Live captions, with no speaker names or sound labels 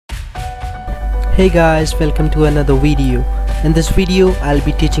Hey guys, welcome to another video. In this video, I'll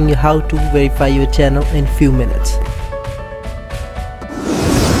be teaching you how to verify your channel in few minutes.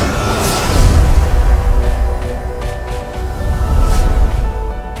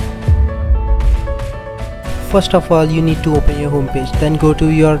 First of all, you need to open your homepage, then go to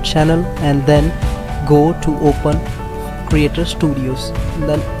your channel and then go to open Creator Studios. And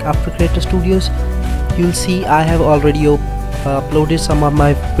then after Creator Studios, you'll see I have already uploaded some of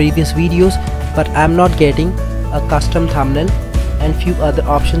my previous videos, but I'm not getting a custom thumbnail and few other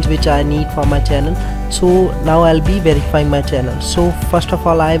options which I need for my channel. So now I'll be verifying my channel. So first of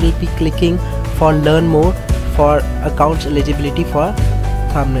all, I will be clicking for learn more for accounts eligibility for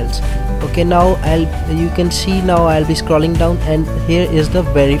thumbnails. Okay, now you can see now I'll be scrolling down and here is the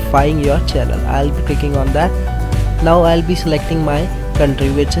verifying your channel. I'll be clicking on that. Now I'll be selecting my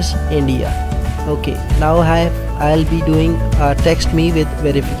country, which is India. Okay, now I'll be doing text me with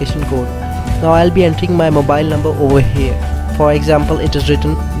verification code. Now I'll be entering my mobile number over here. For example, it is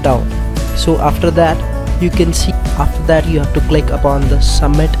written down. So after that, you can see after that you have to click upon the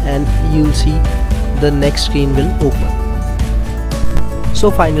submit and you'll see the next screen will open. So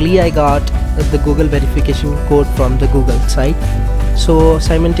finally I got the Google verification code from the Google site. So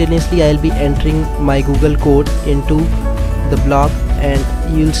simultaneously I'll be entering my Google code into the blog, and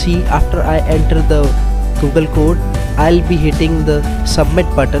you'll see after I enter the Google code, I'll be hitting the submit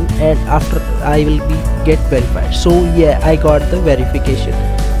button and after I will be get verified. So yeah, I got the verification.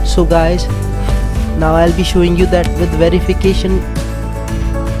 So guys, now I'll be showing you that with verification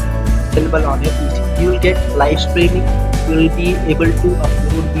available on your PC, you will get live streaming. You will be able to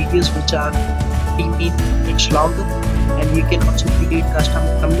upload videos which are 15 minutes longer, and you can also create custom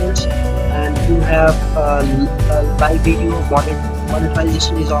thumbnails, and you have a live video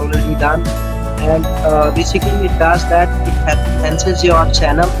monetization is already done. And basically it does that, it enhances your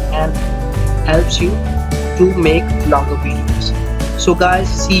channel and helps you to make longer videos. So guys,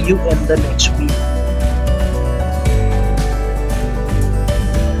 see you in the next video.